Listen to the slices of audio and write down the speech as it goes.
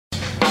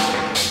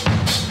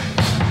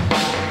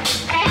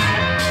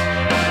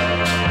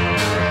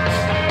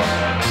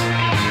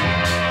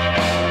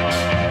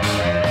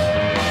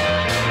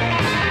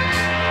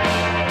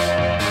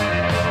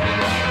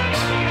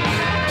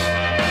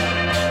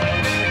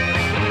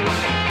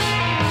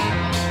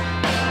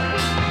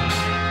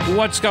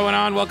what's going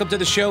on? Welcome to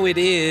the show. It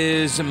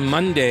is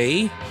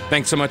Monday.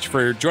 Thanks so much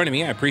for joining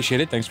me. I appreciate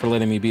it. Thanks for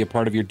letting me be a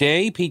part of your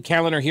day. Pete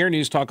Kaliner here,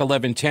 News Talk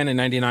 1110 and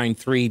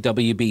 99.3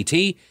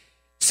 WBT.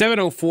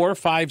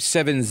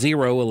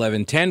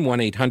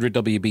 704-570-1110,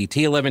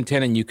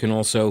 1-800-WBT-1110. And you can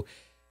also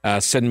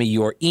send me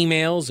your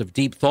emails of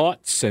deep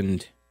thoughts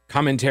and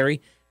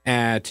commentary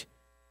at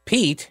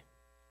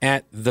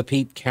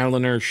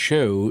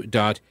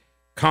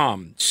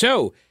pete@thepetekalinershow.com.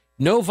 So,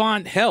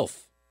 Novant Health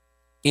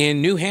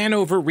in New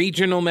Hanover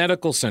Regional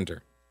Medical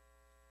Center.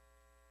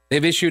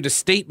 They've issued a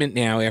statement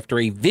now after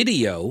a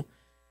video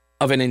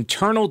of an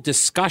internal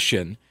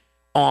discussion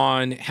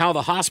on how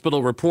the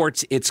hospital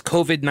reports its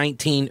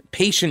COVID-19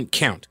 patient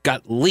count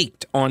got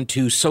leaked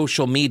onto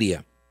social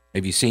media.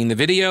 Have you seen the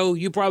video?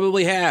 You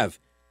probably have.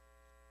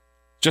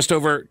 Just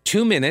over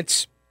 2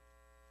 minutes,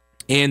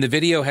 and the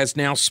video has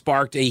now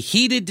sparked a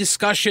heated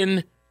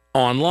discussion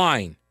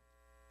online.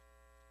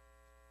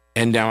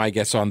 And now, I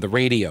guess, on the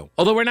radio.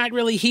 Although we're not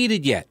really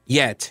heated yet.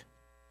 Yet.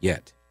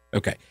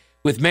 Okay.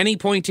 With many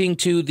pointing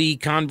to the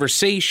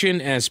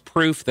conversation as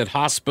proof that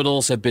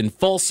hospitals have been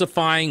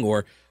falsifying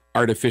or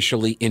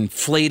artificially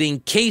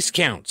inflating case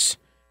counts.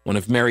 One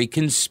of many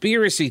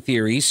conspiracy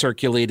theories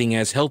circulating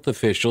as health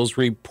officials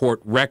report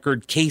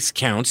record case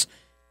counts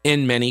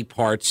in many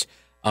parts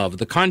of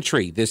the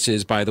country. This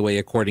is, by the way,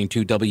 according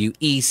to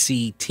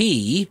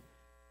WECT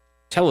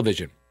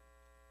television.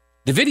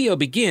 The video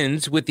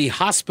begins with the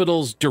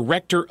hospital's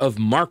director of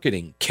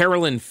marketing,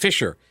 Carolyn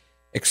Fisher,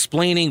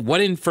 explaining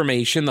what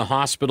information the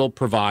hospital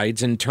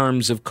provides in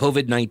terms of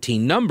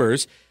COVID-19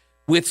 numbers,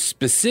 with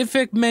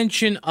specific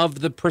mention of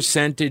the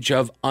percentage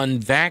of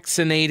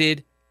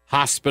unvaccinated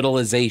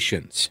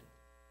hospitalizations.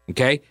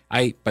 Okay?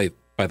 By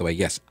the way,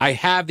 yes, I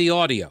have the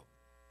audio.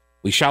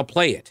 We shall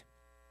play it.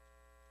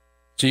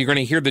 So you're going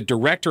to hear the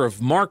director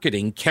of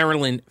marketing,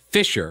 Carolyn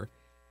Fisher,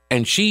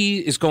 and she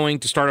is going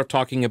to start off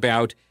talking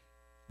about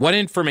what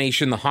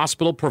information the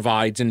hospital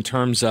provides in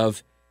terms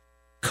of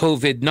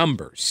COVID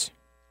numbers,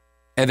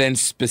 and then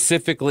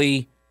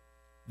specifically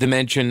the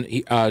mention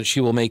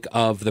she will make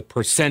of the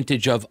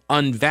percentage of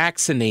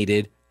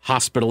unvaccinated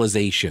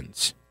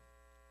hospitalizations.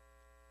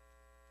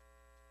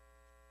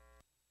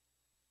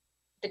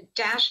 The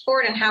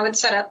dashboard and how it's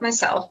set up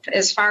myself,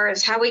 as far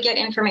as how we get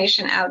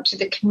information out to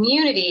the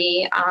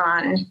community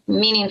on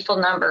meaningful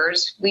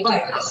numbers. We do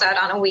that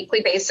on a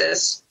weekly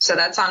basis. So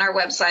that's on our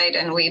website,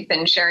 and we've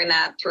been sharing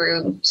that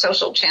through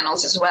social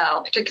channels as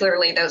well,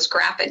 particularly those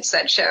graphics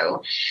that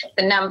show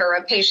the number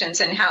of patients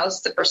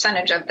in-house, the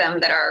percentage of them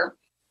that are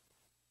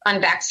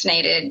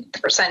unvaccinated, the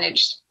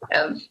percentage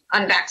of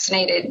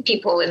unvaccinated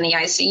people in the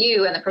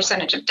ICU, and the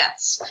percentage of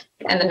deaths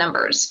and the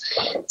numbers.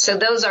 So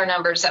those are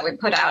numbers that we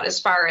put out. As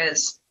far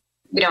as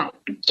we don't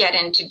get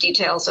into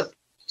details of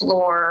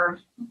floor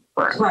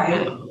or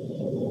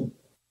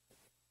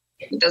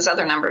those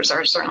other numbers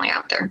are certainly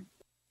out there.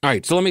 All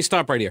right, so let me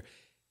stop right here.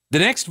 The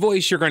next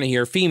voice you're going to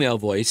hear, female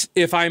voice,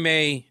 if I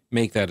may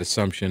make that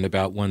assumption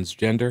about one's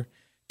gender,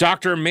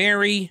 Dr.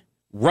 Mary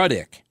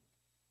Ruddick,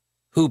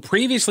 who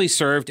previously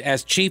served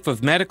as chief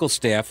of medical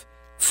staff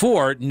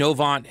for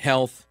Novant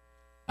Health,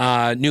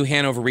 New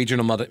Hanover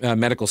Regional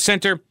Medical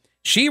Center.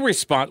 She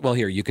well,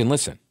 here, you can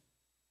listen.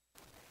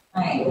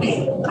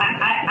 Right.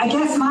 I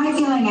guess my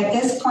feeling at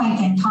this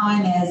point in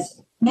time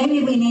is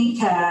maybe we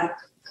need to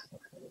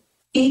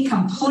be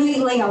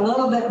completely a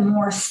little bit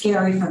more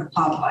scary for the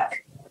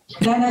public.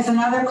 Then there's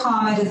another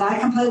comment is I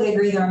completely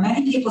agree. There are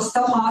many people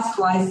still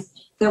hospitalized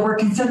that we're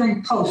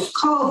considering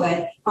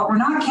post-COVID, but we're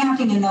not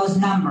counting in those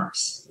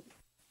numbers.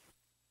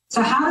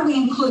 So how do we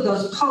include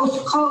those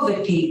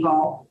post-COVID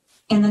people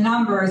in the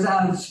numbers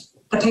of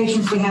the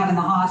patients we have in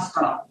the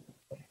hospital? All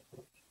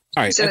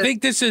right, I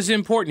think this is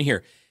important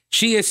here.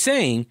 She is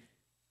saying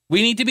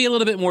we need to be a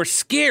little bit more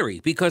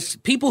scary because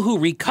people who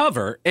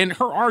recover, and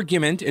her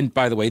argument, and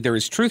by the way, there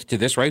is truth to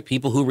this, right?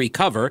 People who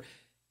recover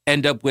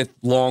end up with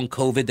long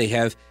COVID. They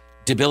have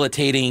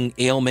debilitating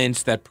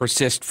ailments that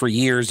persist for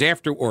years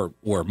after, or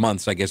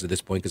months, I guess, at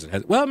this point, because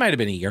it might have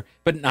been a year,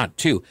 but not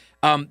two.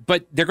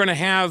 But they're going to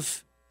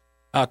have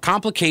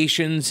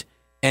complications,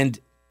 and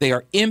they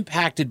are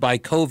impacted by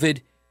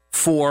COVID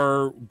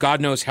for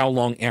God knows how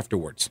long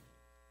afterwards,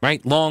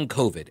 right? Long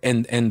COVID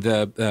and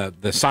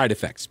the side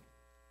effects.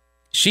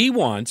 She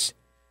wants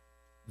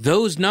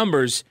those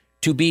numbers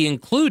to be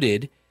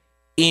included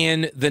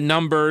in the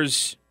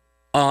numbers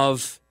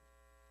of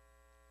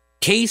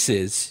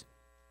cases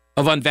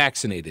of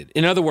unvaccinated.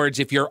 In other words,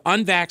 if you're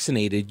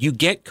unvaccinated, you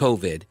get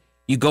COVID,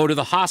 you go to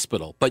the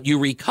hospital, but you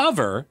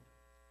recover.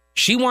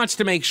 She wants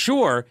to make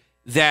sure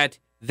that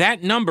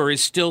that number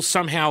is still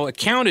somehow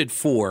accounted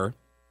for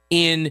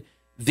in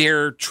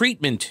their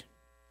treatment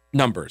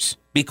numbers,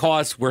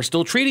 because we're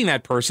still treating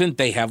that person.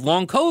 They have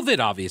long COVID,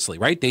 obviously,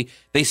 right? They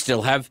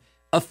still have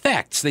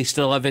effects. They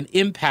still have an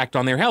impact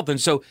on their health. And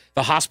so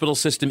the hospital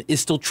system is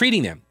still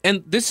treating them.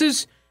 And this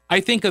is, I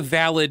think, a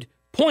valid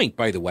point,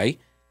 by the way.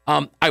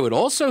 I would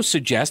also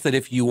suggest that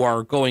if you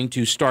are going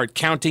to start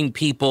counting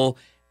people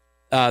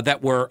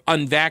that were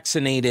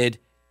unvaccinated,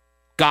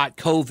 got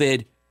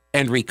COVID,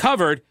 and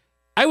recovered,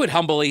 I would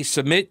humbly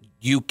submit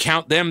you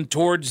count them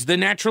towards the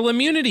natural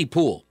immunity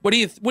pool. What do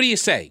you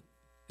say?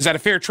 Is that a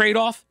fair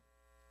trade-off?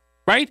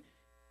 Right?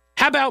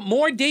 How about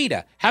more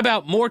data? How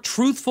about more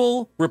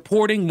truthful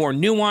reporting, more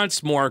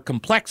nuance, more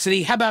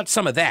complexity? How about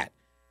some of that?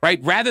 Right?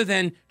 Rather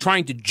than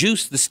trying to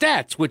juice the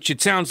stats, which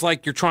it sounds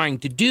like you're trying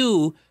to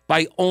do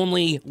by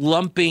only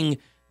lumping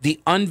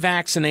the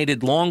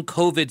unvaccinated long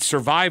COVID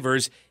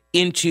survivors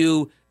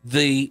into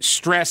the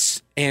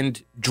stress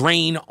and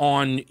drain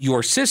on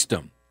your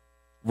system,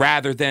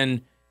 rather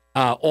than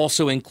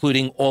also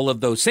including all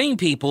of those same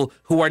people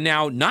who are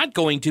now not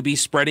going to be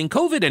spreading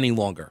COVID any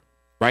longer,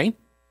 right?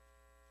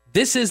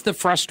 This is the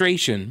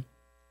frustration.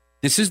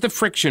 This is the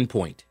friction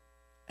point.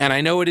 And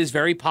I know it is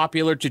very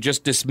popular to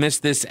just dismiss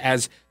this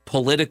as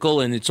political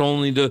and it's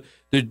only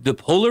the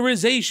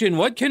polarization.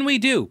 What can we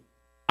do?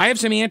 I have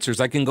some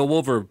answers I can go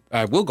over.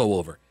 We'll go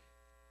over.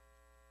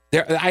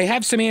 I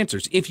have some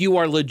answers. If you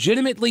are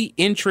legitimately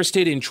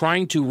interested in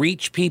trying to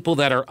reach people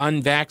that are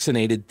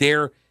unvaccinated,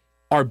 there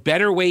are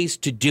better ways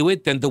to do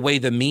it than the way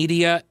the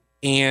media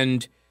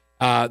and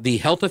the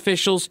health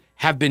officials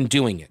have been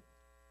doing it.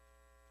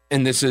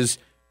 And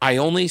I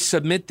only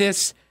submit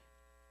this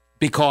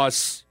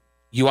because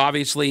you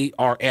obviously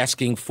are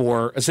asking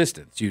for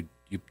assistance.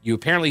 You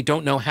apparently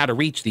don't know how to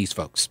reach these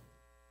folks.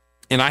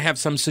 And I have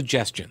some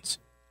suggestions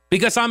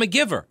because I'm a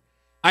giver.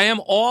 I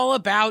am all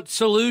about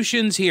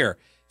solutions here.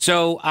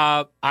 So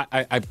I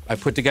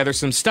put together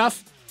some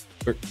stuff.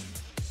 I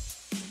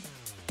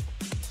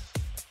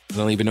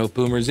don't even know if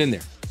Boomer's in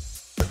there.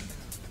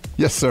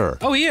 Yes, sir.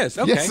 Oh, he is.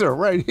 Okay. Yes, sir.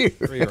 Right here.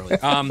 Very early.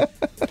 All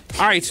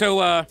right.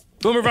 So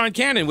Boomer Von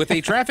Cannon with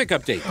a traffic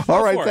update.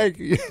 All right. Thank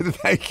you.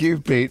 Thank you,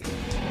 Pete.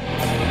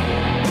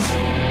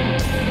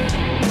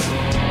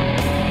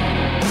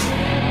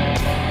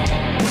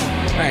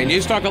 All right.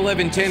 News Talk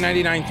 1110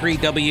 99.3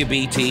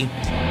 WBT.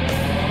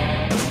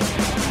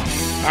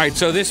 All right.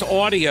 So this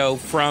audio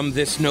from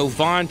this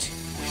Novant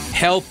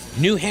Health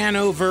New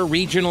Hanover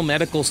Regional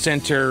Medical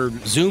Center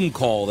Zoom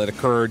call that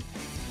occurred.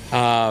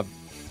 I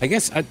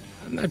guess I'm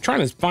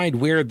trying to find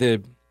where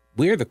the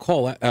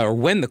call or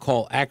when the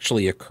call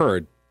actually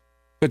occurred.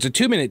 It's a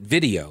 2-minute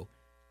video.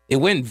 It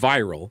went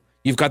viral.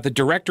 You've got the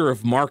director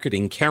of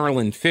marketing,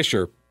 Carolyn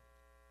Fisher,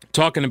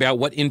 talking about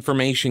what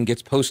information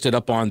gets posted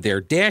up on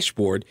their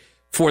dashboard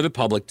for the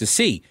public to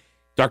see.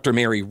 Dr.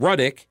 Mary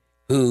Ruddick,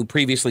 who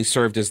previously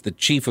served as the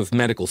chief of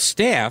medical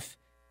staff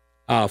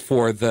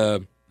for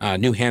the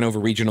New Hanover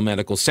Regional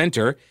Medical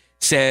Center,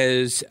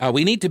 says,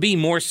 we need to be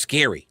more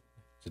scary.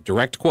 It's a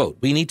direct quote.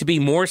 We need to be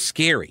more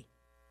scary.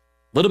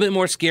 A little bit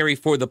more scary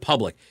for the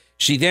public.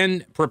 She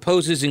then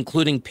proposes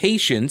including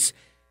patients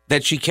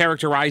that she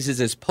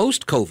characterizes as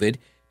post-COVID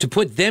to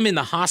put them in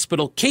the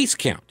hospital case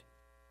count.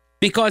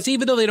 Because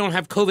even though they don't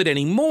have COVID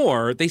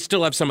anymore, they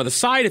still have some of the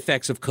side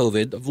effects of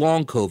COVID, of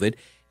long COVID,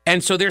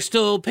 and so they're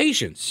still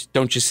patients,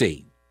 don't you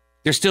see?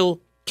 They're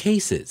still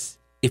cases,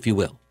 if you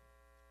will.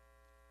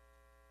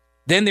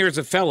 Then there's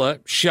a fella,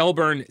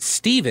 Shelburne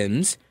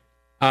Stevens,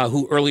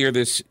 who earlier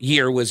this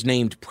year was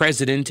named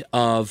president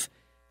of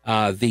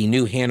the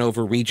New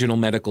Hanover Regional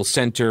Medical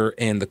Center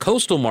and the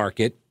Coastal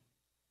Market.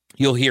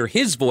 You'll hear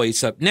his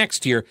voice up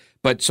next here.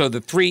 But so the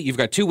three, you've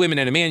got two women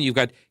and a man. You've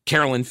got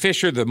Carolyn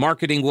Fisher, the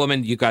marketing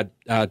woman. You've got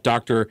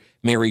Dr.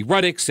 Mary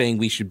Ruddick saying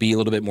we should be a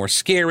little bit more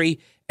scary.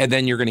 And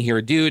then you're going to hear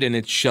a dude, and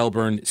it's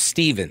Shelburne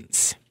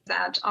Stevens.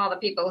 That all the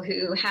people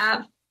who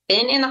have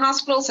been in the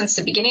hospital since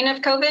the beginning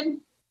of COVID?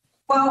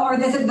 Well, or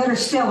that are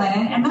still in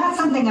it. And that's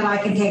something that I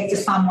can take to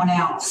someone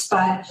else.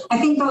 But I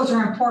think those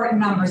are important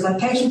numbers. The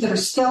patients that are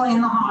still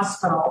in the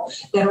hospital,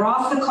 that are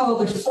off the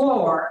COVID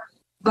floor,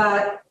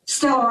 but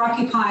still are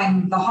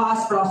occupying the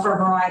hospital for a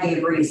variety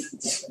of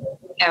reasons.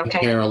 Okay.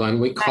 Carolyn,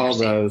 we call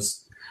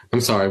those,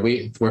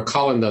 we're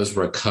calling those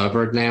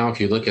recovered now. If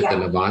you look at the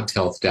Novant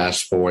Health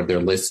dashboard, they're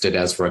listed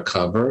as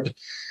recovered.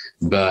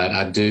 But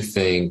I do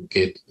think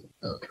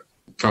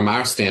from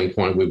our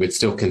standpoint, we would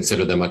still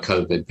consider them a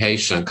COVID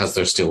patient because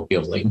they're still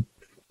healing.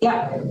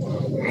 Yeah.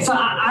 So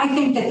I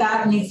think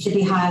that needs to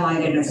be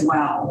highlighted as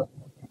well.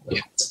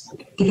 Yeah.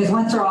 Because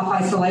once they're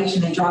off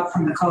isolation, they drop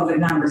from the COVID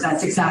numbers.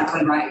 That's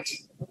exactly right.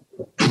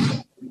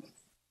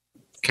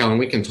 Kellen,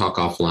 we can talk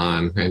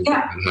offline and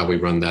how we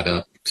run that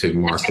up to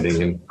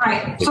marketing. And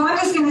right. So I'm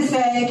just going to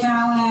say,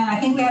 Carolyn, I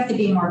think we have to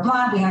be more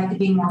blunt. We have to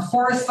be more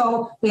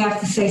forceful. We have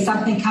to say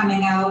something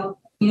coming out.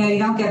 You know, you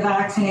don't get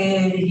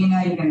vaccinated, you know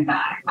you're going to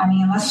die. I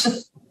mean, let's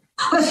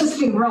just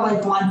be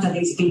really blunt to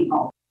these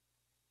people.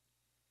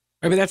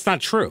 I mean, that's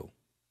not true.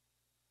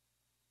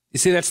 You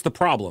see, that's the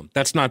problem.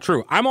 That's not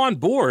true. I'm on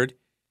board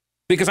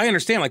because I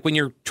understand, like, when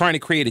you're trying to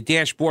create a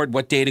dashboard,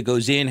 what data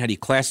goes in, how do you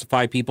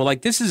classify people?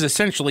 Like, this is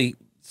essentially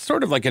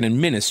sort of like an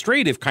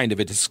administrative kind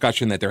of a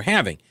discussion that they're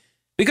having.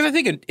 Because I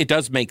think it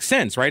does make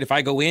sense, right? If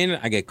I go in,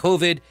 I get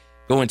COVID,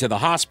 go into the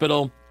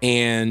hospital,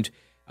 and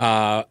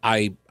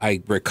I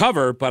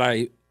recover, but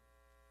I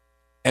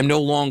am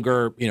no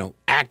longer,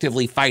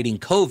 actively fighting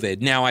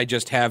COVID. Now I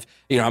just have,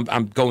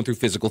 I'm going through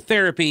physical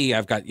therapy.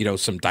 I've got,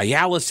 some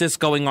dialysis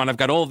going on. I've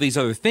got all of these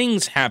other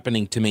things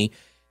happening to me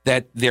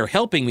that they're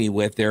helping me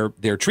with.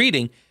 They're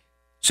treating.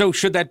 So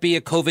should that be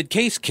a COVID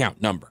case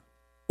count number,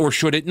 or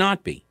should it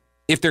not be?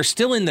 If they're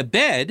still in the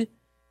bed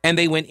and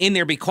they went in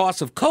there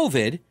because of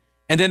COVID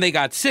and then they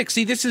got sick,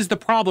 see, this is the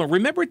problem.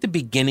 Remember at the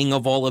beginning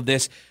of all of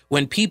this,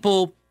 when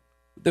people,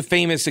 the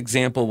famous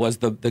example was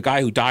the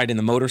guy who died in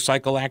the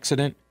motorcycle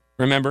accident,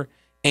 remember?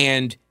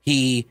 And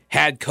he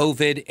had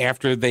COVID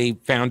after they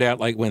found out,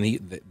 like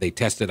when they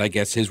tested, I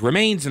guess, his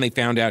remains, and they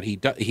found out he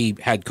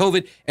had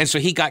COVID, and so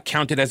he got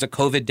counted as a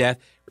COVID death.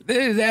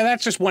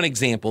 That's just one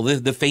example,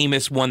 the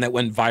famous one that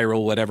went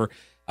viral, whatever.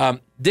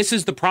 This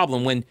is the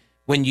problem.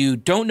 When you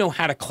don't know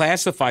how to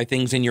classify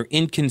things and you're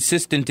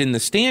inconsistent in the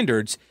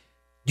standards,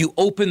 you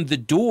open the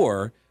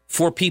door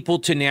for people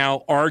to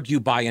now argue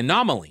by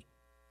anomaly.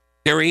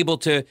 They're able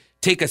to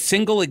take a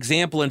single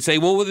example and say,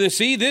 well,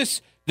 see,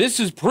 this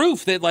is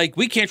proof that, like,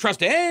 we can't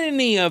trust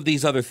any of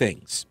these other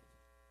things.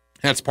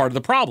 That's part of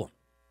the problem.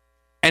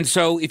 And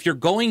so if you're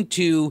going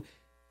to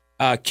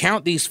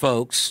count these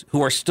folks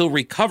who are still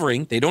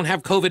recovering, they don't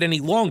have COVID any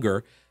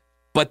longer,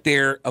 but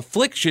their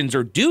afflictions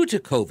are due to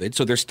COVID,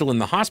 so they're still in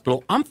the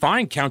hospital, I'm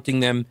fine counting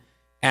them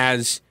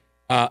as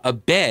a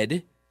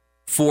bed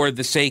for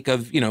the sake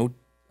of,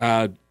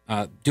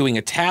 doing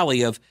a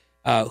tally of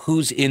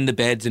who's in the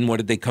beds and what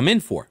did they come in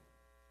for.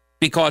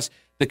 Because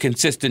the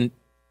consistent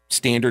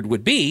standard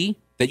would be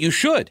that you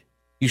should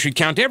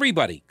count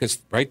everybody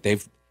because, right,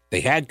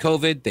 they had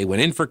COVID, they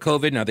went in for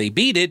COVID, now they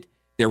beat it,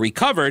 they're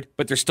recovered,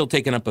 but they're still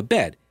taking up a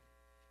bed.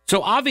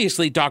 So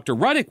obviously Dr.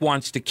 Ruddick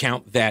wants to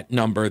count that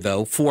number,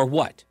 though, for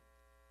what?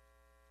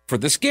 For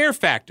the scare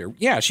factor.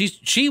 Yeah,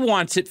 she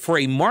wants it for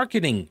a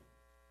marketing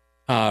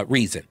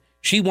reason.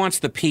 She wants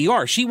the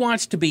PR. She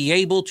wants to be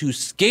able to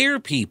scare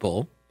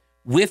people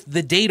with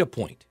the data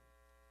point.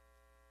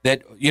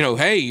 That,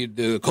 hey,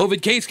 the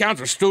COVID case counts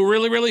are still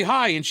really, really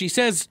high. And she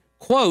says,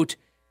 quote,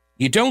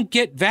 you don't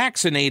get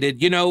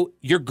vaccinated,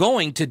 you're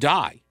going to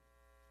die.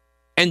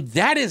 And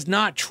that is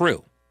not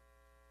true.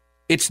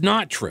 It's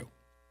not true.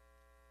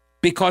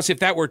 Because if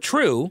that were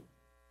true,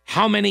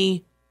 how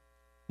many,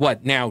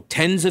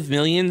 tens of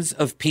millions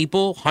of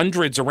people,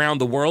 hundreds around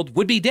the world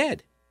would be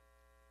dead,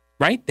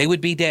 right? They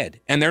would be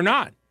dead. And they're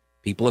not.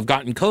 People have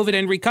gotten COVID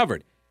and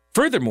recovered.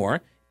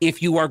 Furthermore,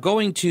 if you are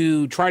going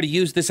to try to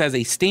use this as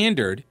a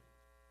standard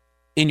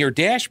in your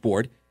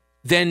dashboard,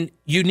 then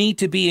you need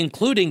to be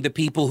including the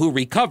people who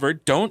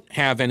recovered, don't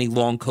have any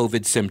long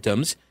COVID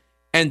symptoms,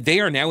 and they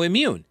are now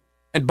immune.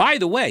 And by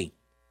the way,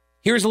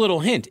 here's a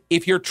little hint.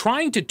 If you're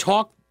trying to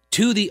talk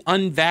to the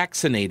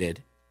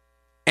unvaccinated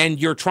and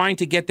you're trying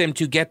to get them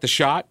to get the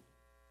shot,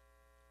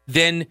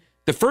 then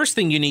the first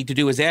thing you need to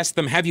do is ask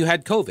them, have you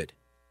had COVID?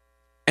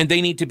 And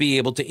they need to be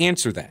able to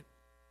answer that.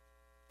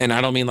 And I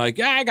don't mean like,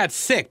 I got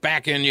sick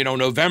back in,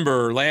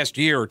 November last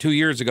year or 2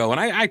 years ago, and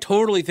I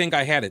totally think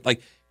I had it.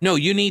 Like, no,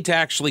 you need to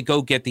actually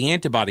go get the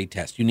antibody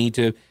test. You need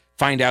to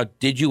find out,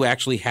 did you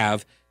actually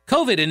have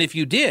COVID? And if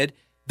you did,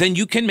 then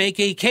you can make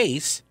a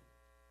case,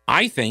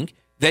 I think,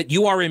 that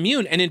you are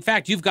immune. And in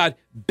fact, you've got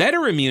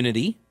better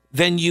immunity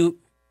than you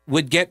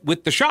would get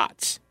with the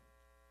shots.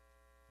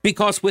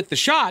 Because with the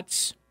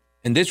shots,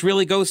 and this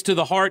really goes to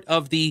the heart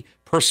of the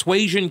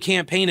persuasion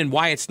campaign and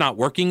why it's not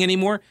working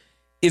anymore,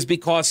 is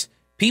because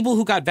people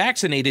who got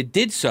vaccinated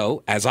did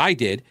so, as I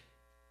did,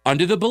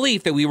 under the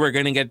belief that we were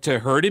going to get to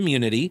herd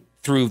immunity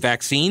through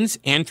vaccines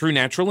and through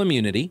natural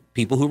immunity,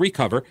 people who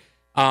recover,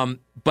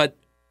 but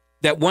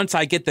that once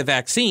I get the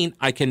vaccine,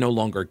 I can no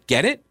longer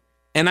get it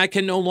and I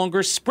can no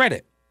longer spread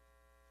it.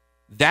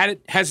 That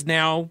has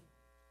now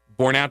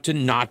borne out to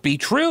not be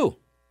true.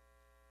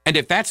 And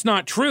if that's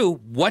not true,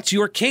 what's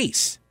your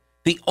case?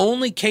 The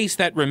only case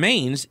that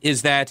remains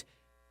is that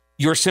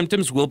your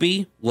symptoms will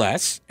be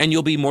less and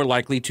you'll be more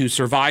likely to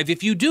survive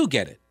if you do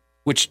get it,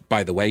 which,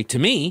 by the way, to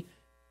me,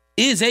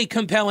 is a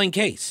compelling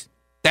case.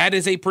 That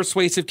is a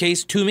persuasive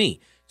case to me.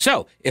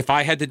 So if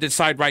I had to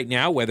decide right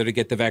now whether to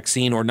get the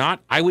vaccine or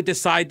not, I would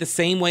decide the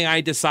same way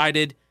I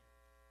decided,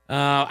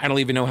 I don't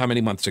even know how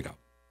many months ago.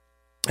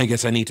 I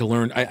guess I need to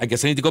learn. I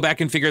guess I need to go back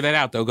and figure that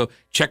out, though. Go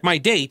check my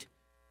date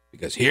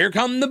because here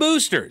come the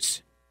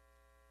boosters.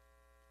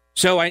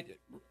 So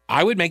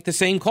I would make the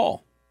same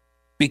call.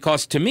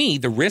 Because to me,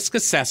 the risk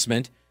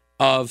assessment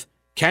of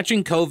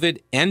catching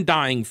COVID and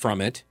dying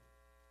from it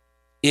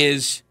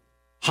is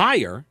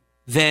higher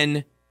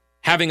than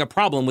having a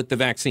problem with the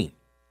vaccine.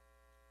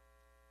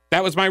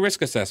 That was my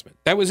risk assessment.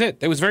 That was it.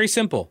 That was very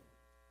simple.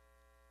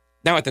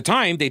 Now, at the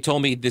time, they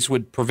told me this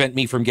would prevent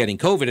me from getting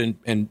COVID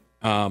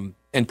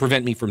and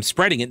prevent me from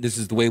spreading it. This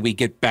is the way we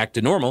get back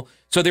to normal.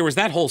 So there was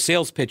that whole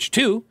sales pitch,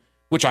 too,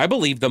 which I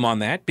believed them on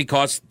that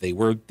because they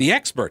were the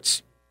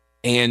experts.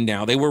 And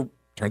now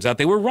turns out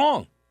they were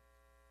wrong.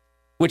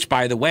 Which,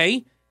 by the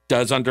way,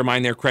 does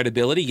undermine their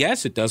credibility.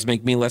 Yes, it does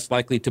make me less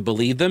likely to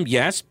believe them.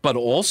 Yes, but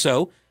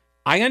also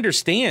I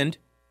understand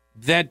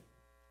that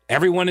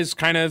everyone is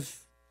kind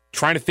of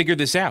trying to figure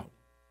this out.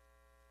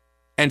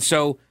 And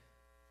so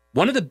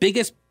one of the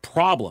biggest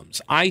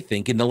problems, I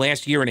think, in the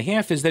last year and a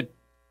half is that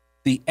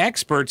the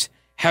experts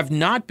have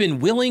not been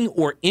willing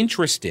or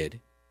interested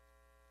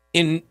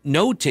in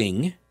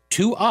noting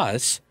to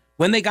us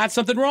when they got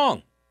something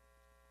wrong.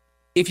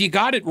 if you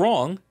got it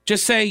wrong,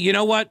 just say, you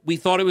know what, we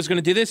thought it was going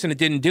to do this and it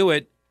didn't do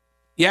it.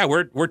 Yeah,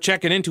 we're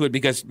checking into it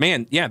because,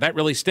 man, yeah, that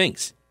really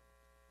stinks.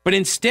 But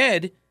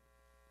instead,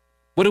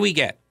 what do we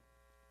get?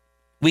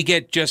 We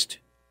get just,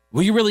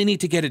 well, you really need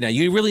to get it now.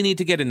 You really need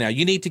to get it now.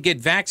 You need to get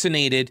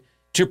vaccinated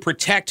to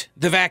protect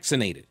the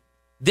vaccinated.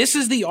 This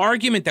is the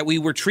argument that we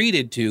were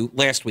treated to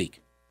last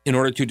week in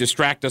order to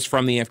distract us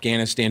from the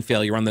Afghanistan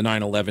failure on the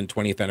 9/11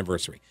 20th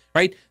anniversary,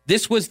 right?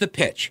 This was the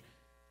pitch,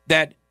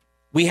 that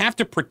we have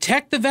to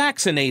protect the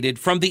vaccinated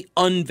from the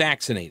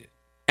unvaccinated.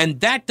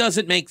 And that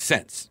doesn't make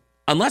sense.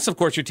 Unless, of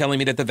course, you're telling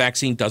me that the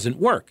vaccine doesn't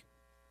work.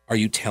 Are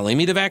you telling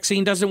me the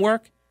vaccine doesn't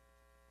work?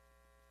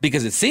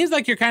 Because it seems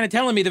like you're kind of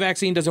telling me the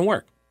vaccine doesn't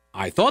work.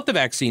 I thought the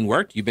vaccine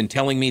worked. You've been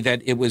telling me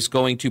that it was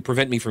going to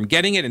prevent me from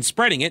getting it and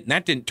spreading it, and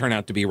that didn't turn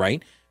out to be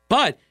right.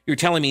 But you're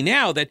telling me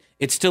now that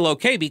it's still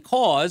okay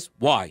because,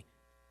 why?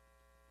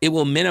 It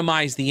will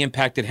minimize the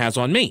impact it has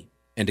on me.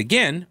 And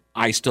again,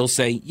 I still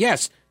say,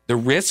 yes, the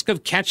risk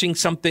of catching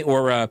something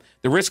or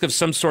the risk of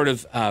some sort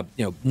of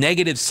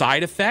negative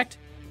side effect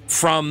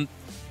from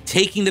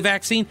taking the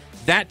vaccine,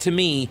 that to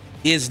me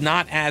is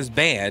not as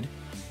bad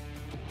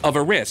of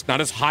a risk,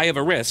 not as high of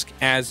a risk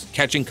as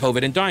catching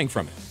COVID and dying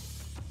from it.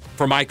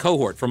 For my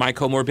cohort, for my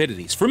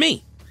comorbidities, for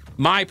me,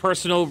 my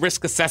personal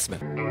risk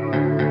assessment.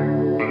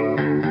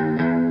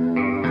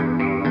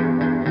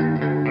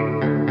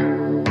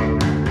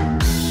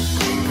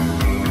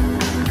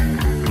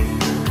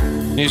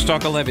 News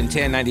Talk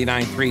 1110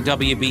 99.3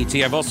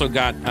 WBT. I've also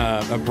got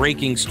a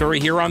breaking story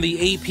here on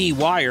the AP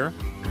Wire,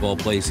 of all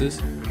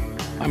places.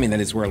 I mean,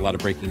 that is where a lot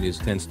of breaking news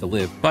tends to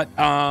live. But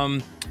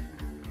an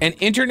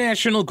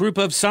international group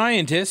of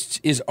scientists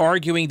is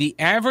arguing the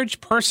average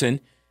person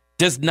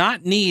does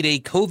not need a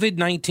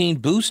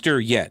COVID-19 booster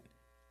yet.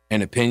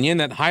 An opinion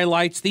that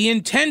highlights the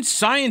intense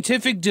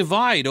scientific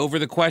divide over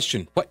the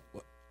question.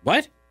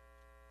 What?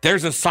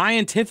 There's a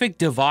scientific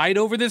divide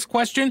over this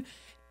question?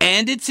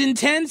 And it's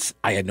intense?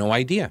 I had no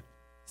idea.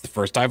 It's the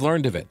first I've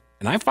learned of it.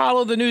 And I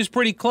follow the news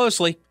pretty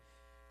closely.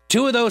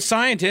 Two of those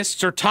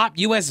scientists are top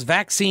U.S.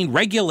 vaccine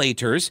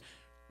regulators,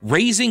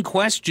 raising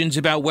questions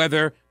about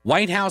whether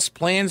White House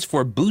plans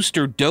for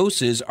booster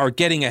doses are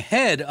getting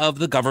ahead of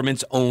the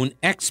government's own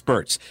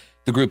experts.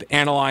 The group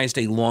analyzed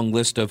a long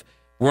list of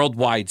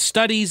worldwide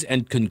studies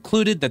and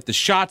concluded that the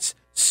shots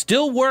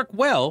still work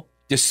well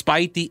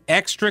despite the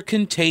extra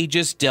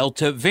contagious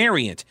Delta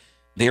variant.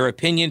 Their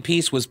opinion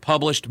piece was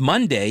published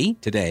Monday,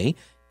 today,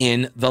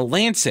 in The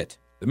Lancet,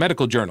 the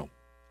medical journal.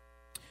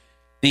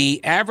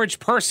 The average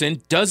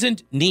person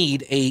doesn't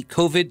need a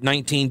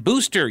COVID-19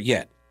 booster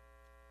yet.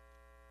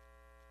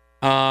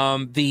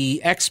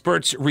 The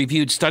experts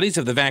reviewed studies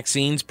of the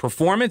vaccine's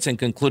performance and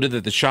concluded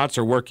that the shots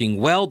are working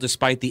well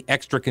despite the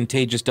extra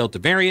contagious Delta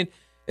variant,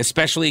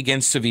 especially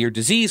against severe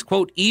disease.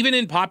 Quote, even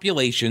in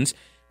populations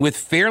with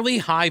fairly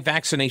high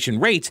vaccination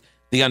rates,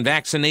 the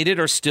unvaccinated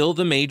are still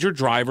the major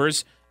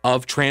drivers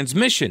of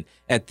transmission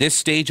at this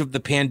stage of the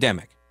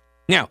pandemic.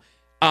 Now,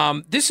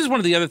 this is one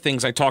of the other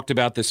things I talked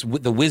about,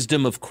 the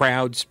wisdom of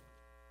crowds.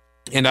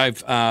 And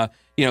I've,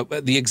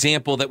 the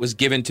example that was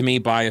given to me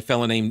by a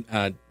fellow named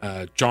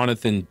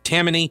Jonathan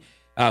Tammany,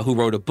 who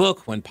wrote a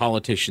book, When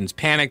Politicians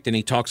Panicked, and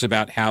he talks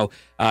about how,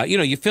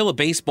 you fill a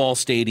baseball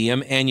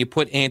stadium and you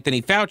put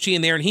Anthony Fauci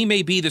in there, and he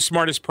may be the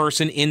smartest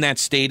person in that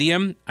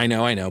stadium. I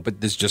know,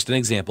 but this is just an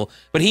example.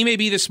 But he may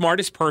be the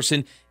smartest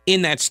person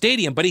in that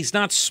stadium, but he's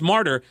not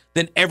smarter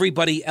than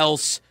everybody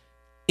else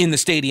in the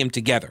stadium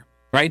together,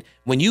 right?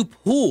 When you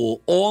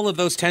pool all of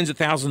those tens of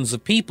thousands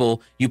of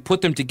people, you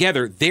put them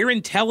together, their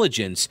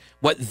intelligence,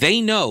 what they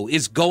know,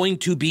 is going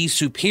to be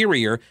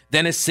superior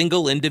than a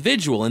single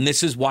individual. And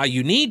this is why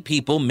you need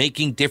people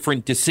making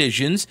different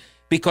decisions,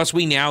 because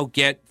we now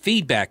get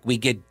feedback, we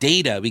get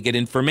data, we get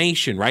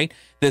information, right?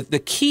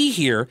 The key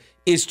here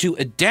is to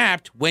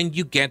adapt when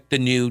you get the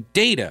new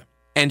data.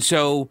 And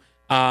so,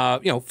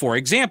 for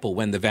example,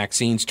 when the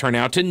vaccines turn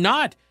out to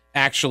not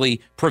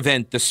actually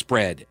prevent the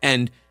spread,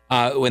 and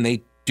when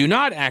they do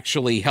not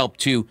actually help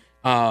to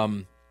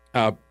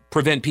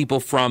prevent people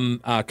from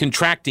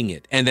contracting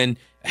it and then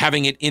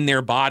having it in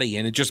their body,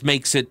 and it just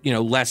makes it,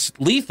 less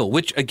lethal,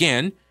 which,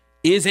 again,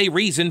 is a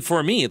reason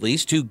for me, at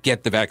least, to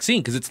get the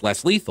vaccine, because it's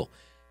less lethal.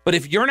 But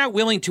if you're not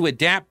willing to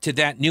adapt to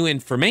that new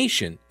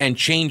information and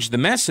change the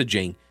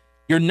messaging,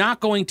 you're not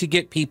going to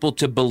get people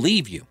to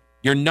believe you.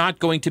 You're not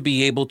going to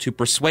be able to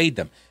persuade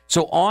them.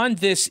 So on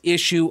this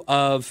issue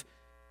of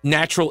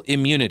natural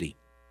immunity,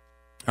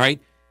 all right,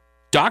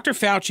 Dr.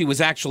 Fauci was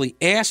actually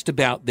asked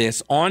about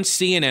this on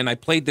CNN. I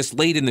played this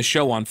late in the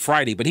show on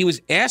Friday, but he was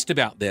asked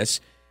about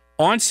this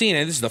on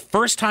CNN. This is the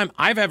first time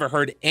I've ever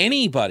heard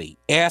anybody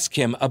ask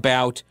him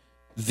about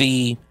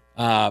the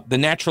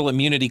natural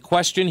immunity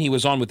question. He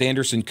was on with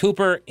Anderson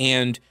Cooper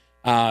and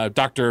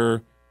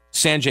Dr.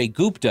 Sanjay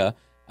Gupta,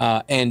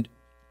 and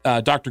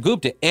Dr.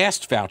 Gupta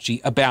asked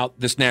Fauci about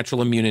this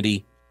natural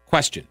immunity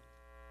question.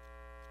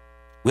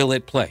 Will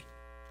it play?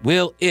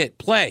 Will it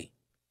play?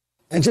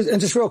 And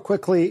just real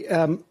quickly,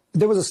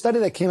 there was a study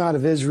that came out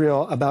of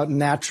Israel about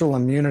natural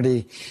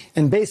immunity,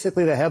 and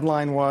basically the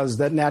headline was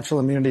that natural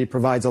immunity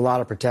provides a lot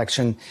of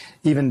protection,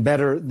 even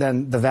better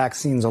than the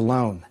vaccines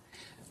alone.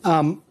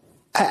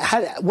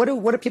 What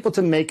are people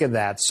to make of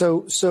that?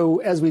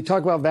 So as we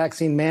talk about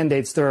vaccine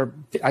mandates,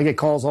 I get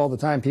calls all the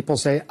time. People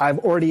say, I've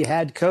already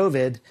had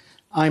COVID,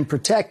 I'm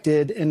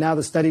protected, and now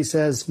the study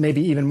says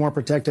maybe even more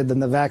protected than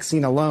the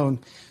vaccine alone.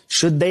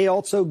 Should they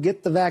also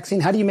get the vaccine?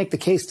 How do you make the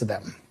case to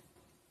them?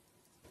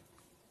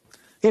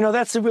 You know,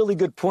 that's a really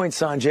good point,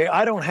 Sanjay.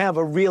 I don't have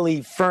a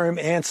really firm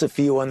answer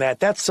for you on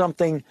that. That's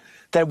something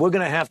that we're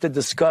going to have to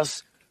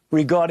discuss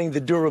regarding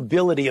the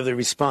durability of the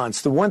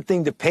response. The one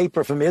thing the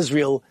paper from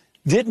Israel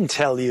didn't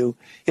tell you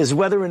is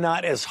whether or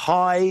not, as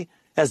high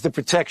as the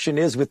protection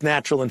is with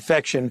natural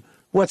infection,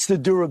 what's the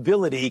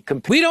durability?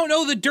 We don't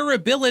know the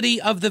durability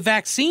of the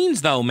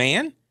vaccines, though,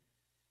 man.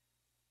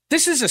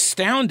 This is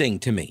astounding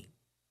to me.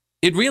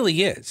 It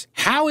really is.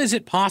 How is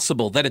it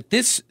possible that at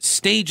this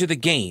stage of the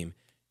game,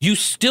 you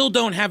still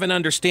don't have an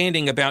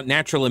understanding about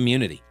natural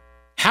immunity?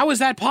 How is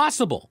that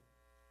possible?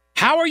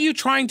 How are you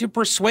trying to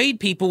persuade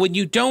people when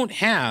you don't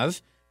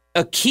have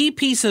a key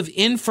piece of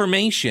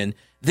information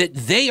that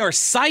they are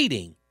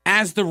citing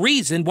as the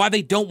reason why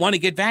they don't want to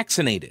get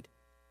vaccinated?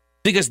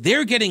 Because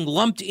they're getting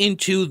lumped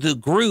into the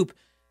group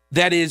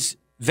that is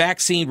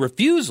vaccine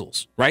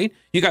refusals, right?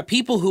 You got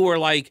people who are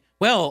like,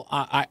 well,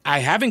 I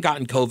haven't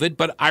gotten COVID,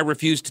 but I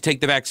refuse to take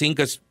the vaccine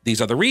because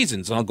these are the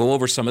reasons. And I'll go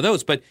over some of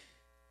those. But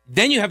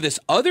then you have this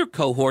other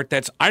cohort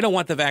that's, I don't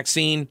want the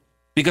vaccine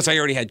because I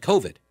already had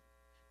COVID.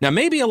 Now,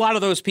 maybe a lot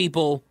of those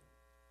people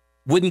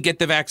wouldn't get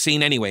the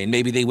vaccine anyway, and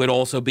maybe they would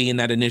also be in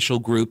that initial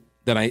group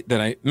that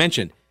I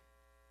mentioned.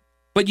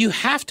 But you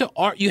have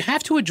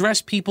to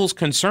address people's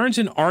concerns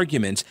and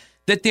arguments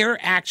that they're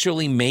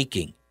actually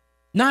making,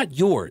 not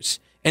yours.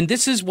 And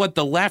this is what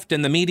the left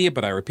and the media,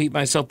 but I repeat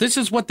myself, this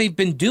is what they've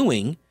been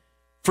doing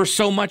for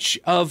so much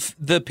of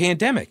the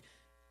pandemic.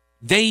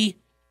 They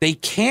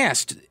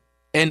cast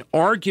an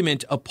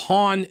argument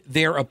upon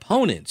their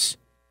opponents.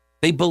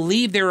 They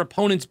believe their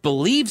opponents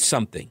believe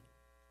something,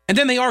 and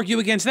then they argue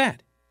against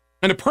that.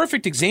 And a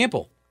perfect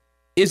example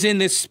is in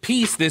this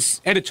piece,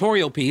 this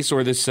editorial piece,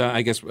 or this,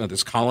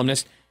 this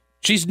columnist.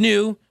 She's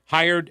new,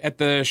 hired at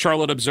the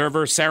Charlotte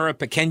Observer, Sarah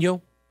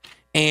Pequeño,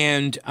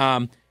 and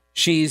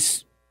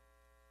she's,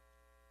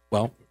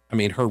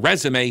 her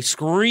resume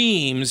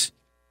screams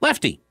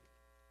lefty,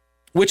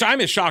 which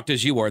I'm as shocked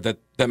as you are that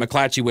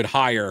McClatchy would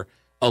hire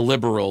a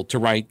liberal to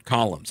write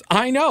columns.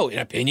 I know, an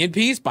opinion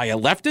piece by a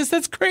leftist,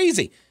 that's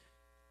crazy.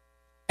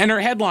 And her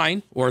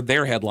headline, or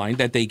their headline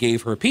that they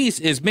gave her piece,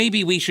 is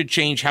maybe we should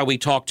change how we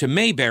talk to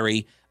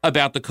Mayberry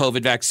about the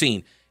COVID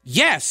vaccine.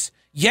 Yes,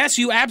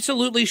 you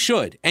absolutely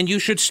should. And you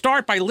should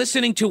start by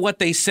listening to what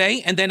they say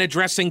and then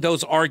addressing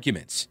those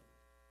arguments.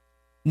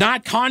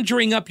 Not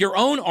conjuring up your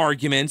own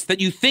arguments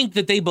that you think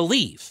that they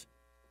believe,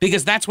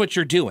 because that's what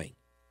you're doing.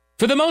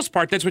 For the most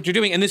part, that's what you're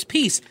doing. And this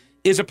piece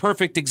is a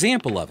perfect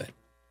example of it.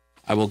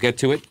 I will get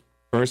to it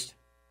first.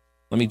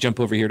 Let me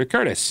jump over here to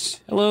Curtis.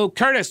 Hello,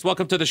 Curtis.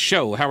 Welcome to the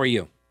show. How are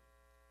you?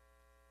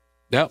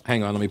 No,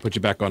 hang on. Let me put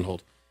you back on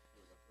hold.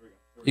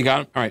 You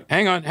got him? All right.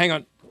 Hang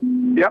on.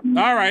 Yep.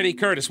 All righty,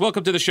 Curtis.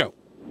 Welcome to the show.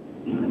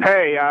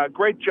 Hey,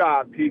 great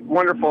job, Pete.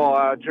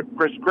 Wonderful.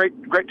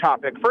 Great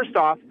topic. First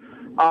off,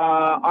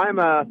 I'm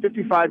a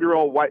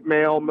 55-year-old white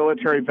male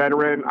military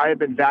veteran. I have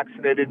been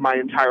vaccinated my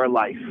entire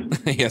life.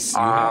 Yes, you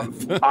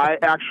have. I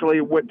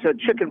actually went to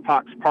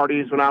chickenpox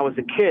parties when I was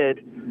a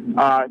kid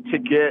to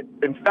get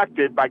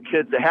infected by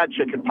kids that had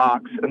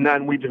chickenpox, and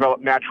then we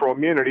developed natural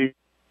immunity.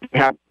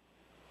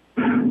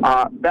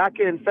 Back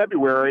in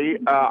February,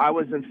 I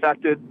was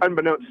infected,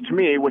 unbeknownst to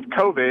me, with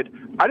COVID.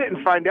 I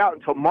didn't find out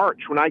until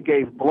March when I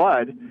gave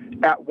blood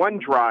at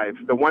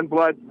OneDrive, the One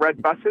Blood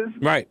red buses.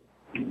 Right.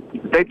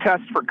 They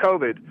test for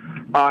COVID,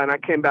 and I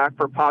came back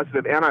for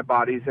positive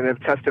antibodies and have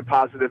tested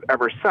positive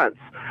ever since.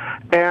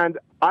 And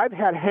I've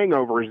had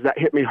hangovers that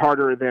hit me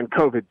harder than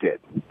COVID did.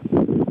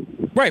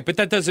 Right, but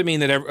that doesn't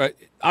mean that,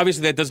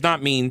 obviously that does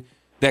not mean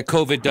that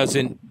COVID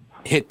doesn't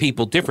hit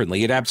people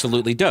differently. It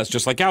absolutely does,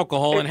 just like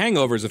alcohol and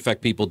hangovers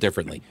affect people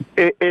differently.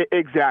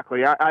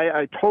 Exactly.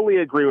 I totally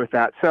agree with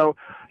that. So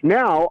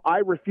now I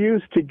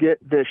refuse to get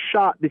this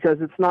shot because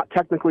it's not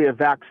technically a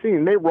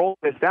vaccine. They roll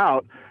this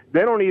out.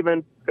 They don't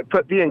even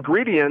put the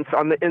ingredients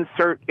on the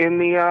insert in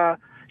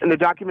the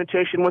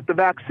documentation with the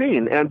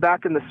vaccine. And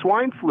back in the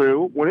swine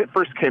flu, when it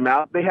first came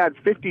out, they had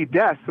 50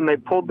 deaths and they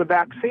pulled the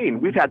vaccine.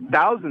 We've had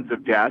thousands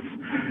of deaths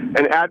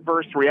and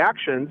adverse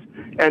reactions,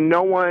 and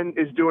no one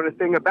is doing a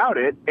thing about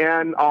it.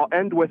 And I'll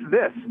end with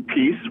this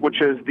piece, which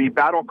is the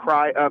battle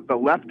cry of the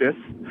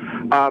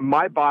leftists,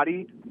 my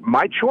body,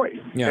 my choice.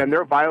 Yeah. And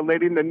they're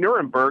violating the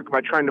Nuremberg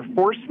by trying to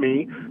force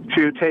me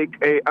to take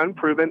a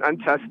unproven,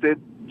 untested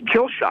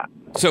kill shot.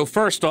 So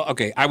first,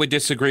 okay, I would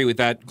disagree with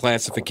that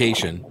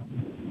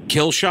classification.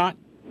 Kill shot?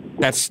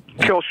 That's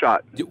kill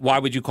shot. Why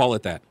would you call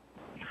it that?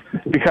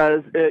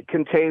 Because it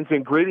contains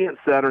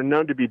ingredients that are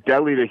known to be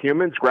deadly to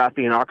humans,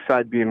 graphene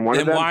oxide being one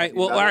of them. Why?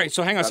 Well, all right,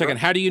 so hang on a second.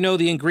 How do you know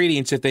the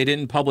ingredients if they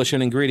didn't publish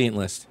an ingredient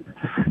list?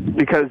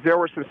 because there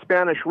were some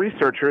Spanish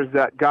researchers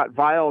that got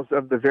vials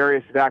of the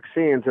various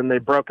vaccines and they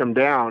broke them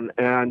down.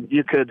 And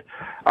you could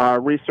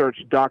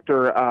research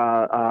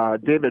Dr.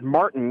 David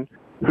Martin,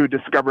 who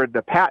discovered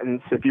the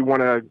patents. If you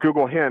want to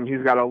Google him,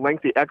 he's got a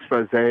lengthy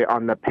expose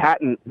on the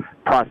patent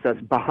process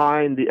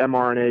behind the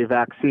mRNA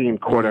vaccine,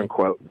 quote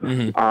unquote,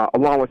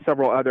 along with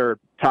several other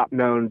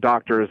top-known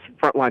doctors,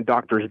 frontline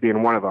doctors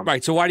being one of them.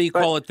 Right. So why do you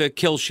call it the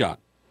kill shot?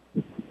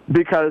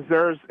 Because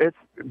it's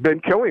been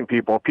killing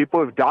people.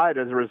 People have died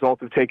as a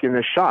result of taking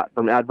this shot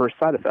from adverse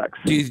side effects.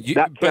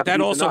 But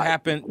that also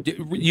happened.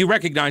 You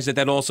recognize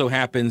that also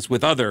happens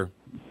with other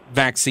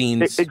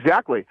vaccines.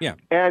 Exactly. Yeah.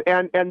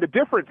 And the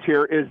difference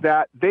here is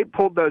that they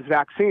pulled those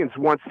vaccines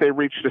once they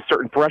reached a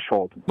certain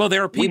threshold. Well,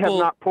 there are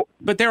people,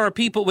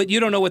 but you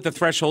don't know what the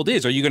threshold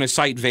is. Are you going to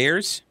cite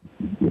VAERS?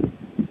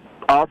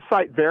 I'll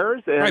cite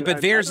VAERS. Right, but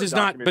VAERS is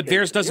not. But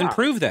VAERS doesn't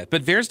prove that.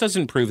 But VAERS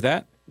doesn't prove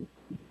that.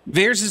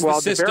 VAERS is the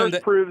system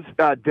that proves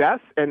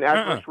deaths and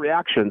adverse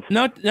reactions.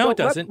 No, it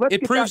doesn't.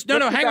 It proves.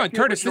 Hang on,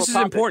 Curtis. This is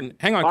important.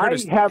 Hang on,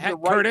 Curtis. I have the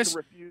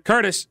right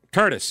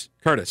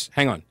Curtis.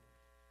 Hang on.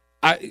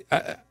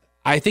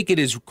 I think it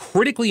is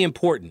critically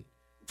important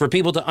for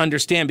people to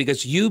understand,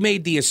 because you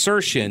made the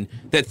assertion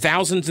that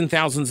thousands and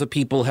thousands of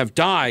people have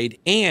died,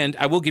 and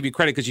I will give you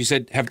credit because you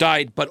said have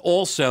died, but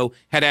also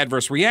had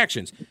adverse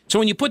reactions. So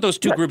when you put those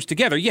two groups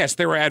together, yes,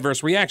 there were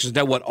adverse reactions.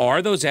 Now, what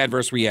are those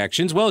adverse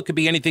reactions? Well, it could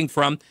be anything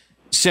from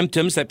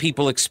symptoms that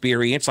people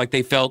experience, like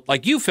they felt,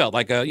 like you felt,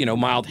 like a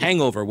mild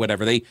hangover, or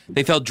whatever.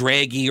 They felt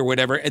draggy or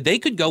whatever. They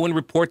could go and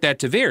report that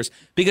to VAERS,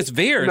 because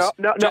VAERS.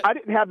 No, I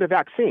didn't have the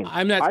vaccine.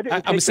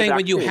 I'm saying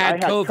when you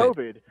had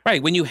COVID.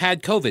 Right, when you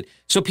had COVID.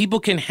 So people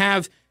can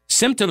have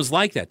symptoms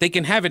like that. They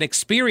can have an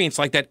experience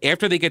like that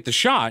after they get the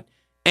shot,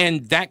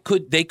 and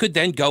they could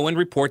then go and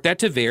report that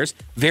to VAERS.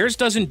 VAERS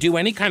doesn't do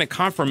any kind of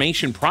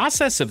confirmation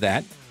process of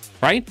that.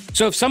 Right?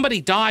 So if somebody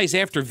dies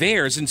after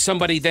VAERS and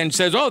somebody then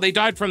says, oh, they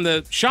died from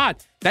the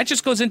shot, that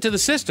just goes into the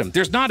system.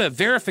 There's not a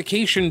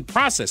verification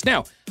process.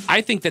 Now, I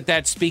think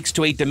that speaks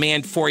to a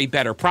demand for a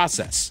better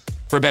process,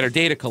 for better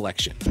data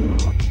collection.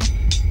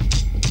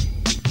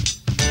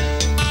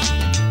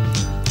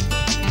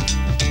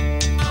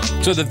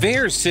 So the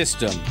VAERS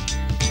system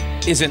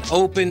is an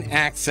open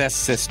access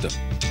system.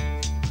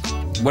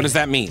 What does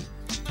that mean?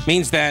 It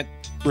means that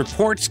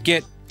reports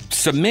get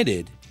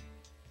submitted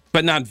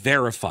but not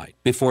verified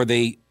before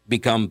they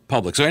become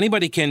public. So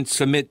anybody can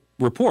submit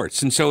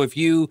reports. And so if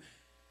you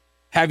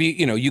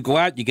go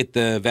out, you get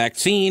the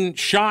vaccine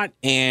shot,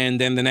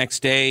 and then the next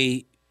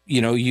day,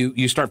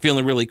 you start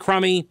feeling really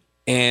crummy,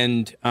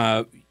 and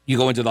you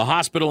go into the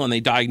hospital and they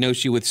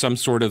diagnose you with some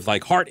sort of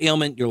like heart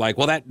ailment. You're like,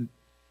 well,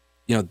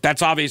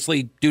 that's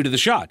obviously due to the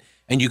shot.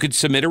 And you could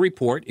submit a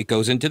report. It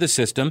goes into the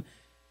system,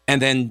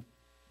 and then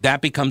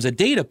that becomes a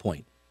data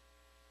point.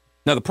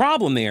 Now, the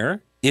problem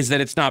there is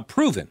that it's not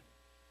proven.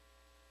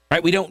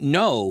 Right? We don't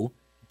know,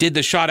 did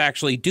the shot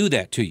actually do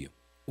that to you?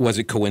 Was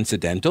it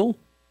coincidental?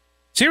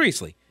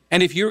 Seriously.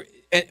 And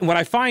what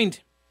I find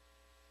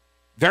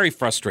very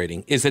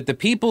frustrating is that the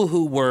people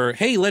who were,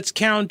 hey, let's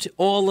count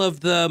all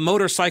of the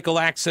motorcycle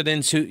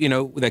accidents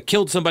that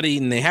killed somebody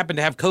and they happen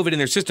to have COVID in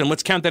their system,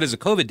 let's count that as a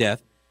COVID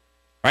death,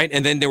 right?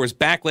 And then there was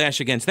backlash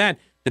against that.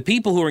 The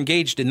people who are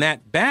engaged in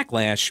that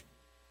backlash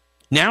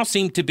now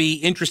seem to be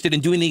interested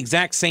in doing the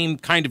exact same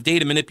kind of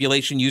data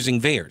manipulation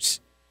using VAERS.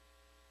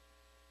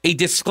 A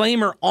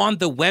disclaimer on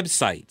the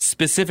website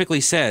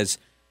specifically says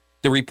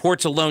the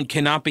reports alone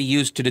cannot be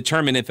used to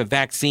determine if a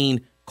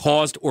vaccine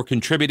caused or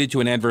contributed to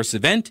an adverse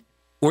event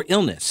or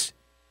illness.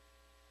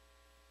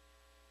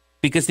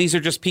 Because these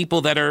are just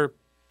people that are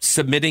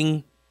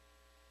submitting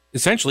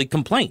essentially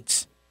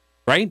complaints,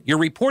 right? You're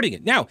reporting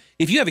it. Now,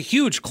 if you have a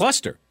huge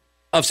cluster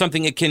of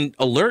something, it can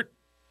alert,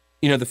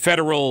 the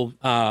federal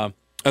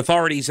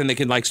authorities, and they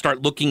can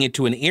start looking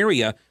into an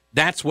area.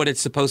 That's what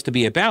it's supposed to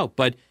be about.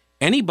 But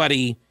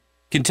anybody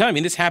can tell. I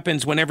mean, this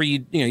happens whenever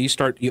you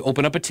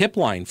open up a tip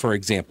line, for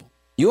example.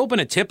 You open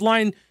a tip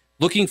line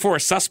looking for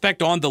a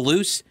suspect on the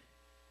loose.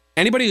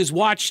 Anybody who's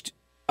watched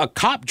a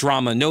cop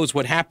drama knows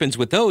what happens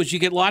with those. You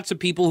get lots of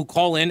people who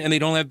call in and they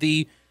don't have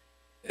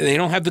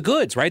the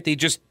goods, right? They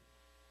just,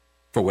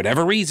 for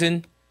whatever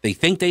reason, they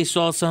think they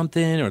saw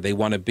something, or they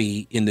want to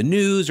be in the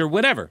news or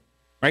whatever,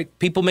 right?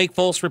 People make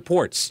false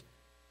reports,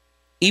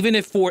 even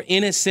if for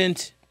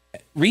innocent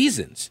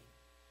reasons,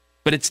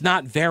 but it's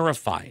not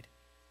verified.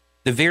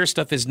 The VAERS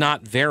stuff is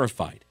not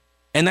verified.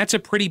 And that's a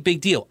pretty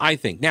big deal, I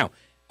think. Now,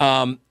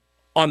 on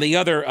the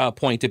other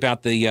point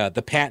about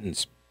the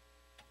patents,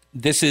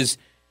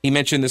 he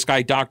mentioned this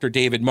guy, Dr.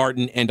 David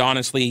Martin, and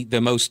honestly,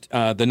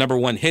 the number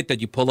one hit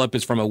that you pull up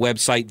is from a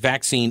website,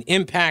 Vaccine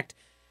Impact,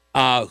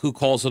 who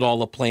calls it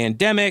all a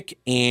plandemic.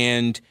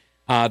 And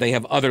they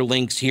have other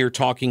links here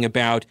talking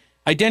about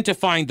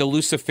identifying the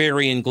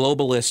Luciferian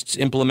globalists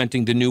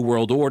implementing the New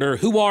World Order.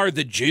 Who are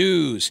the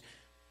Jews?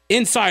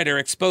 Insider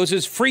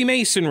exposes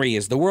Freemasonry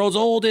as the world's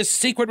oldest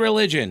secret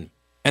religion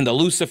and the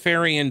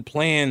Luciferian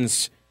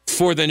plans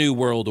for the New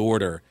World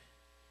Order.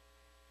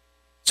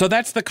 So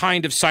that's the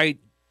kind of site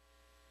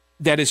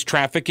that is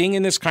trafficking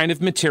in this kind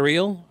of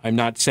material. I'm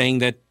not saying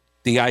that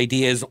the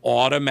idea is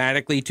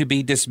automatically to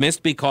be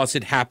dismissed because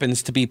it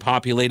happens to be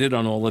populated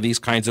on all of these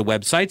kinds of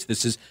websites.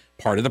 This is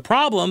part of the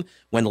problem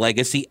when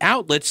legacy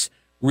outlets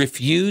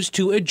refuse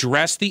to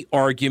address the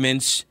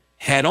arguments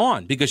head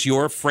on because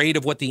you're afraid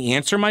of what the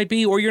answer might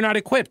be, or you're not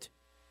equipped.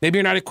 Maybe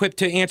you're not equipped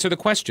to answer the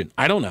question.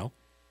 I don't know.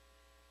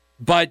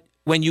 But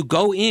when you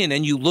go in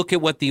and you look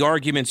at what the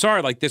arguments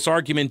are, like this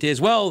argument is,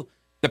 well,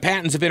 the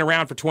patents have been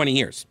around for 20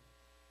 years.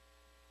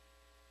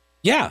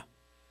 Yeah,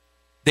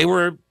 they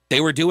were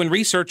doing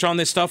research on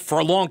this stuff for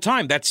a long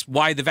time. That's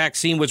why the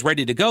vaccine was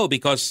ready to go,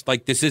 because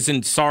like this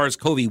isn't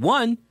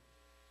SARS-CoV-1,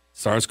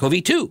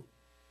 SARS-CoV-2,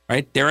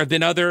 right? There have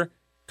been other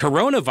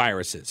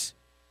coronaviruses.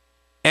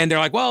 And they're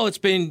like, well, it's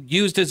been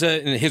used as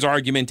and his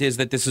argument is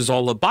that this is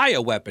all a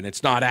bioweapon.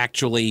 It's not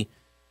actually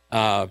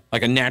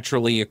like a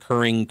naturally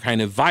occurring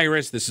kind of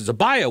virus. This is a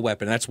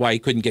bioweapon. That's why he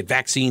couldn't get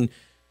vaccine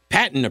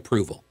patent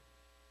approval.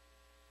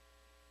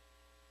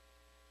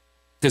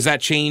 Does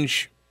that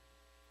change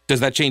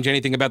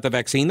anything about the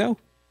vaccine, though?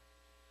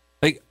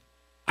 Like,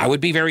 I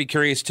would be very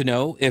curious to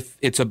know if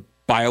it's a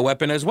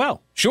bioweapon as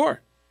well.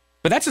 Sure.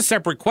 But that's a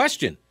separate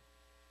question.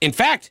 In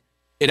fact,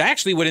 it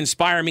actually would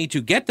inspire me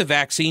to get the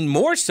vaccine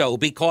more so,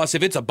 because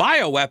if it's a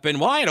bioweapon,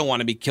 well, I don't want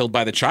to be killed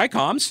by the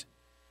Chi-Coms.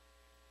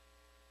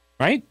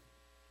 Right?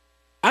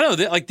 I don't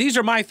know. Like, these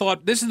are my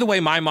thoughts. This is the way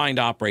my mind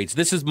operates.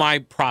 This is my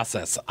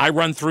process. I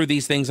run through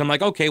these things. I'm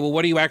like, okay, well,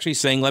 what are you actually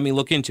saying? Let me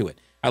look into it.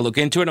 I look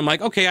into it. I'm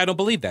like, okay, I don't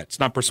believe that. It's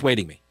not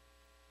persuading me.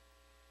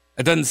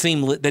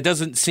 That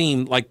doesn't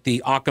seem like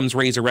the Occam's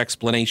razor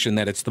explanation,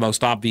 that it's the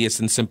most obvious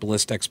and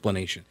simplest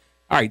explanation.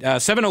 All right,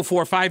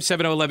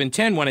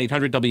 704-570-1110,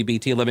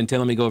 1-800-WBT-1110.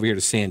 Let me go over here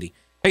to Sandy.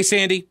 Hey,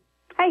 Sandy.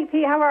 Hey,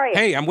 Pete, how are you?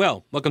 Hey, I'm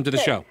well. Welcome to the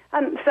show.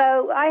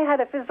 So I had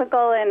a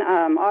physical in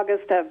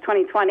August of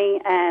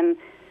 2020 and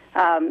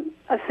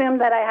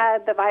assumed that I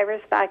had the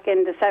virus back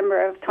in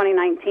December of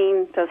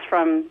 2019, just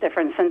from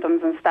different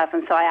symptoms and stuff.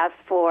 And so I asked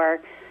for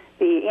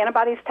the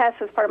antibodies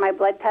test as part of my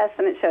blood test,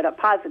 and it showed up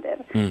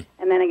positive. And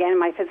then again, in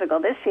my physical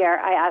this year,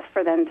 I asked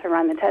for them to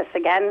run the test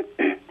again,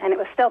 and it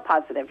was still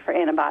positive for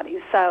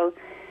antibodies. So,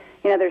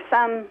 you know,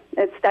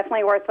 it's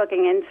definitely worth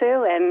looking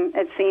into, and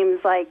it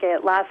seems like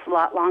it lasts a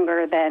lot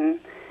longer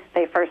than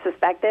they first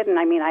suspected. And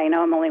I mean, I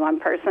know I'm only one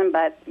person,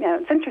 but, you know,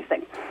 it's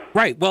interesting.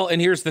 Right. Well, and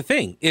here's the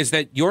thing, is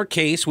that your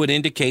case would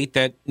indicate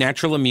that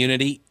natural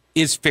immunity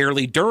is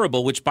fairly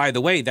durable, which, by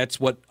the way, that's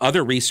what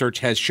other research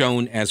has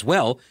shown as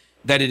well,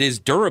 that it is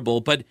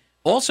durable. But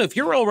also, if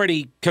you're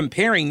already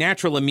comparing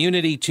natural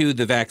immunity to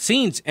the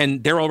vaccines,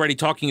 and they're already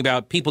talking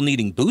about people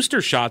needing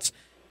booster shots,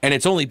 and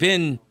it's only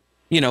been,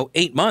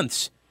 8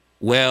 months,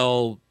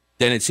 well,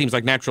 then it seems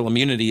like natural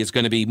immunity is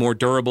going to be more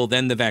durable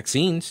than the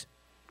vaccines.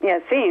 Yeah,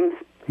 it seems.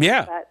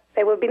 Yeah. But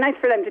it would be nice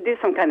for them to do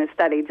some kind of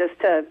study just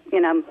to,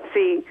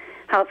 see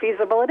how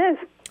feasible it is.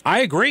 I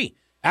agree.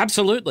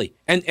 Absolutely.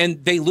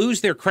 And they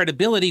lose their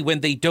credibility when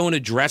they don't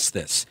address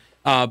this,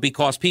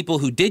 because people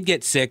who did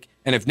get sick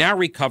and have now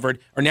recovered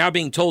are now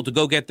being told to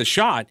go get the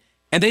shot,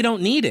 and they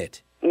don't need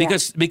it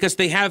because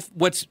they have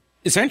what's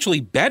essentially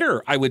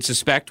better, I would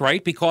suspect,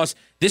 right? Because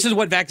this is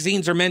what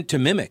vaccines are meant to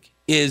mimic,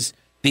 is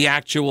the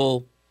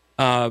actual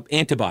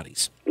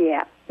antibodies.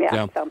 Yeah.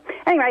 So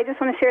anyway, I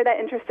just want to share that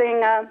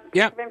interesting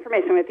piece of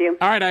information with you.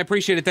 All right, I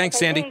appreciate it. Thanks,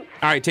 Sandy. Thanks.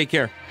 All right, take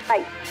care.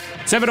 Bye.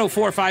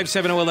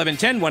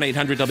 704-570-1110,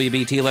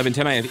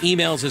 1-800-WBT-1110. I have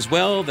emails as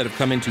well that have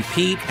come into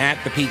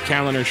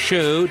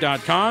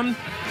Pete@thePeteKalinershow.com.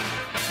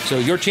 So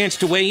your chance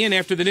to weigh in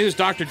after the news.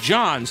 Dr.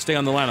 John, stay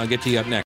on the line. I'll get to you up next.